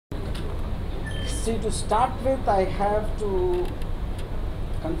See, to start with, I have to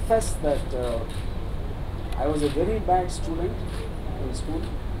confess that I was a very bad student in school.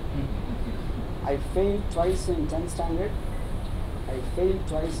 I failed twice in 10th standard, I failed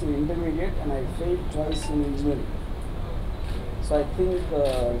twice in intermediate, and I failed twice in engineering. So I think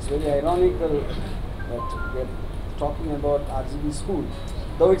it's very ironical that we are talking about RGV school.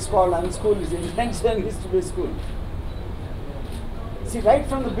 Though it's called Unschool, its intention is to be school. See, right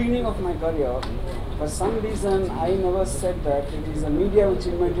from the beginning of my career, for some reason I never said that it is the media which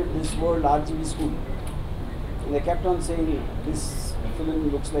invented this word RGV school. And they kept on saying this film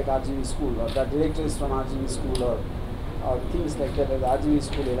looks like RGV school, or the director is from RGV school, or things like that, the RGV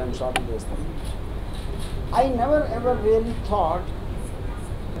school, and I'm short of those things. I never ever really thought,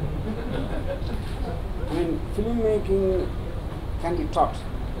 I mean, filmmaking can be taught,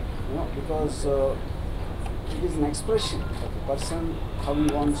 because it is an expression of a person, how he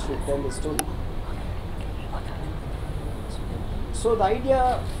wants to tell a story. So the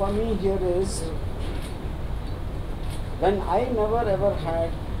idea for me here is, when I never ever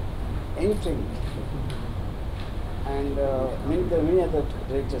had any training, and many other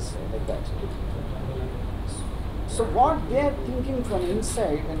directors like that. So what they are thinking from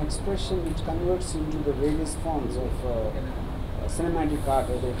inside, an expression which converts into the various forms of cinematic art,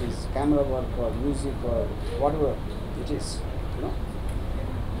 whether it is camera work or music or whatever it is,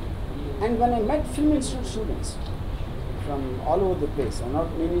 And when I met film institute students from all over the place, I'm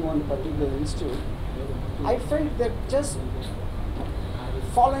not naming one particular institute, I felt that just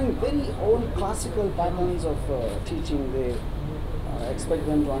following very old classical patterns of teaching, they expect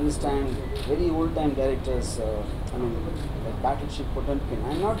them to understand very old-time directors, like Battleship Potemkin.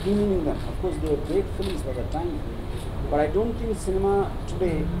 I'm not demeaning them. Of course, they were great films by the time. But I don't think cinema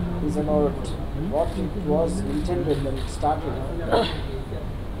today is about what it was intended when it started.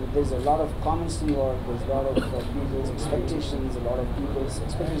 There's a lot of comments involved, there's a lot of people's expectations, a lot of people's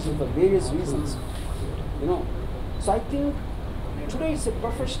expectations for various reasons. So I think today it's a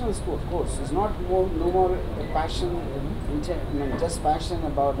professional course. It's not no more a passion, just passion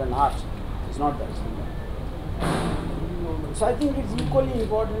about an art. It's not that. So I think it's equally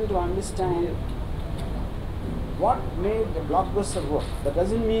important to understand what made a blockbuster work. That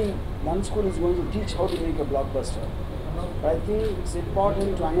doesn't mean one school is going to teach how to make a blockbuster. But I think it's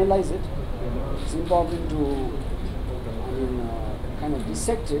important to analyze it. It's important to kind of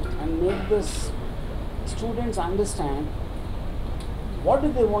dissect it and make the students understand what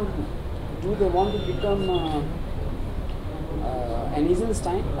do they want to do. Do they want to become an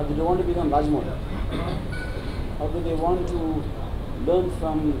Eisenstein, or do they want to become Rajmouli? Or do they want to learn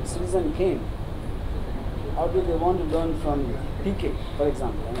from Citizen Kane? Or do they want to learn from PK, for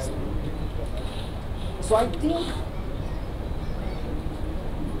example? So I think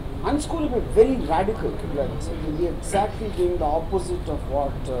Unschool will be very radical. It will be exactly doing the opposite of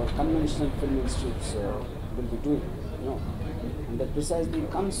what conventional film institutes will be doing. And that precisely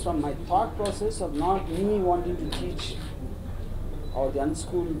comes from my thought process of not me wanting to teach, or the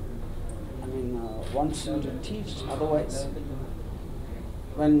Unschool, wants you to teach otherwise.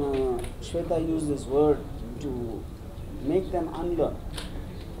 When Shweta used this word to make them unlearn,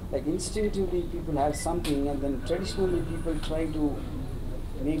 like instinctively people have something, and then traditionally people try to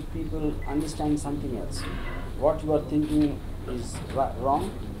make people understand something else. What you are thinking is wrong.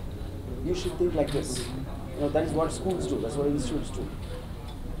 You should think like this. That is what schools do. That's what institutes do.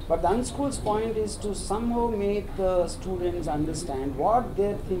 But the Unschool's point is to somehow make the students understand what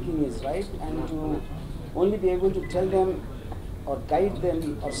their thinking is right, and to only be able to tell them or guide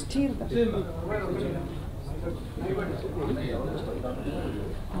them or steer them.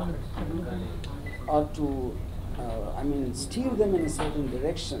 Or to steer them in a certain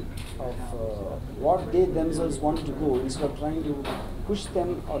direction of what they themselves want to go, instead of trying to push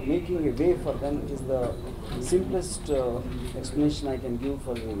them or making a way for them, is the simplest explanation I can give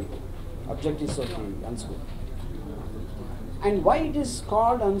for the objectives of the Unschool. And why it is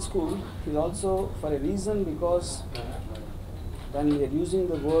called Unschool is also for a reason, because when we are using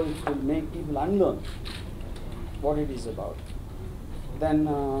the word, it will make people unlearn what it is about. Then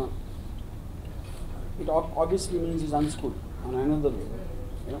it obviously means it's unschooled on another way.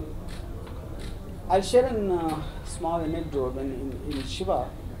 I'll share a small anecdote. When in Shiva,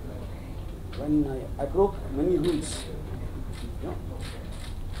 when I broke many rules,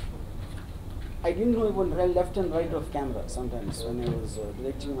 I didn't know even left and right of camera sometimes when I was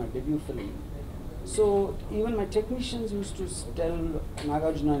directing my debut film. So even my technicians used to tell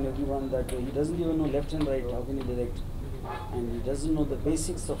Nagarjuna and everyone that he doesn't even know left and right, how can he direct? And he doesn't know the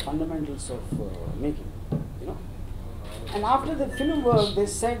basics of fundamentals of making, And after the film work, they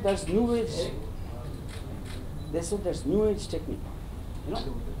said that's new age They said that's new age technique. You know.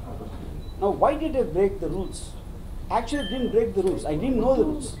 Now, why did I break the rules? Actually, I didn't break the rules. I didn't know the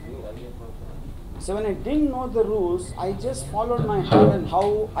rules. So when I didn't know the rules, I just followed my heart and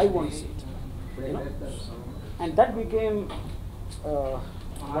how I want to see it. You know, and that became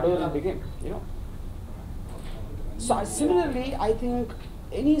whatever it became. You know. So similarly, I think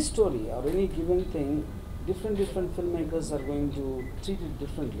any story or any given thing, different filmmakers are going to treat it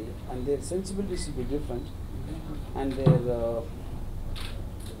differently, and their sensibilities will be different, and their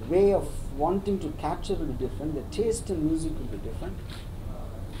way of wanting to capture will be different. Their taste in music will be different.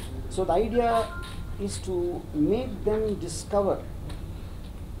 So the idea is to make them discover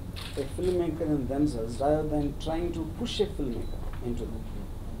a filmmaker in themselves rather than trying to push a filmmaker into them.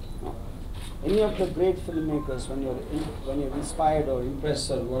 No. Any of the great filmmakers, when you're inspired or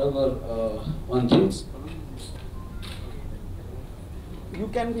impressed or whatever one thinks, you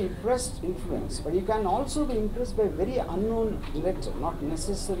can be impressed, influenced, but you can also be impressed by a very unknown director, not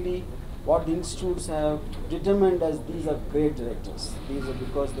necessarily what the institutes have determined as these are great directors. These are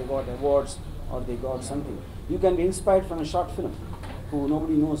because they got awards or they got something. You can be inspired from a short film who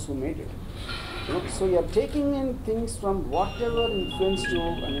nobody knows who made it. You know? So you are taking in things from whatever influenced you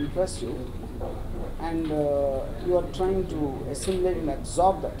and impressed you, and you are trying to assimilate and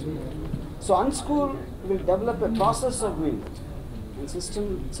absorb that. So Unschool will develop a process of doing it and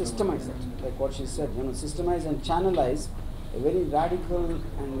systemize it, like what she said, you know, systemize and channelize a very radical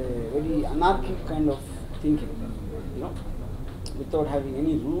and a very anarchic kind of thinking, you know, without having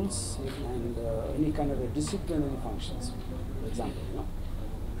any rules and any kind of a disciplinary functions, for example, you know.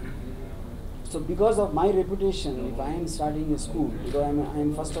 So because of my reputation, if I am starting a school, because I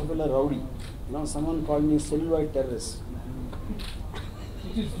am first of all a rowdy, you know, someone called me a celluloid terrorist.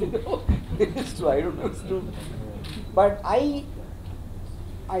 You know, it's true, I don't know, it's true. But I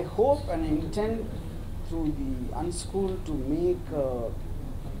hope and I intend through the Unschool to make,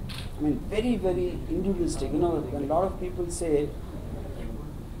 very, very individualistic. You know, when a lot of people say,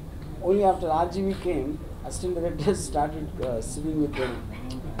 only after RGV came, assistant directors started sitting with them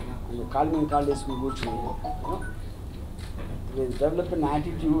and called me Gucci, you know. They develop an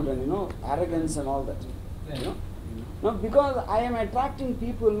attitude and, you know, arrogance and all that, you know. No, because I am attracting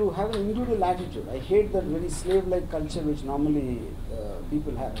people who have an individual attitude. I hate that very slave-like culture which normally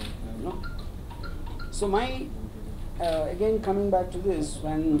people have, you know. So my, again coming back to this,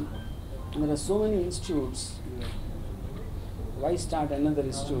 when there are so many institutes, why start another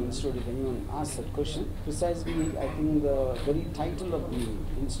institute if anyone asks that question? Precisely, I think the very title of the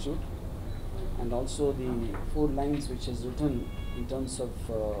institute and also the 4 lines which is written in terms of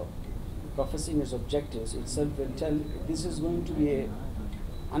professing its objectives itself will tell this is going to be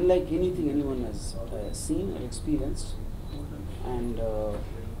unlike anything anyone has seen or experienced, and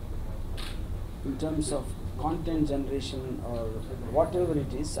in terms of content generation or whatever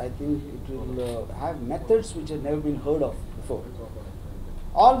it is, I think it will have methods which have never been heard of before.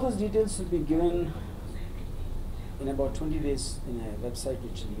 All those details will be given in about 20 days in a website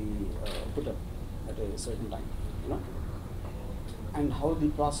which will be put up at a certain time, you know. And how the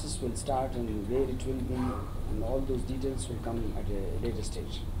process will start and where it will be, and all those details will come at a later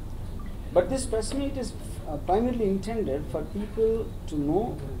stage. But this press meet is primarily intended for people to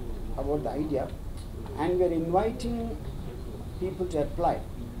know about the idea, and we are inviting people to apply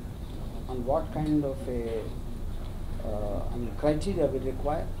on what kind of a criteria we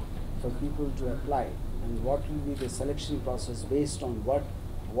require for people to apply, and what will be the selection process based on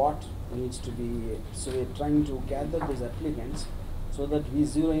what needs to be. So we are trying to gather those applicants so that we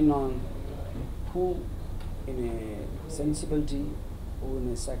zero in on who in a sensibility, who in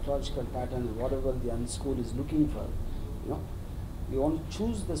a psychological pattern, whatever the Unschool is looking for, you know. We want to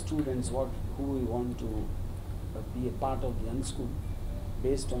choose the students who we want to be a part of the Unschool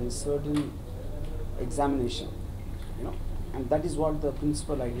based on a certain examination, you know. And that is what the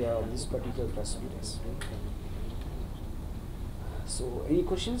principal idea of this particular press meet is. So, any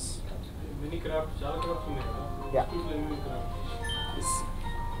questions? Many crafts, yeah.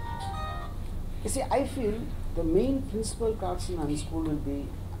 You see, I feel the main principal crafts in Unschool will be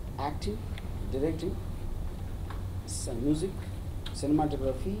acting, directing, music,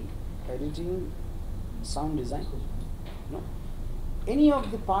 cinematography, editing, sound design. You know, any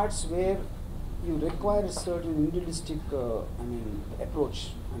of the parts where you require a certain individualistic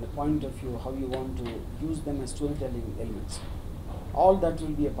approach and a point of view, how you want to use them as storytelling elements. All that will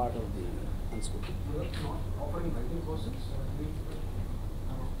be a part of the Unschool. You are not offering writing courses?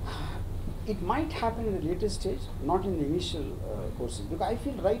 It might happen in a later stage, not in the initial courses, because I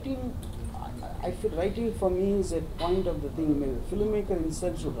feel writing for me is a point of the thing. The filmmaker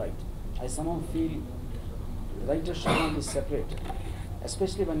himself should write. I somehow feel writers should not be separated,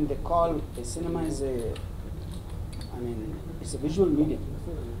 especially when they call a cinema is it's a visual medium,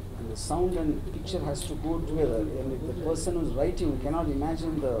 and the sound and picture has to go together, and if the person who's writing cannot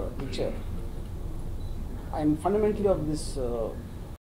imagine the picture. I'm fundamentally of this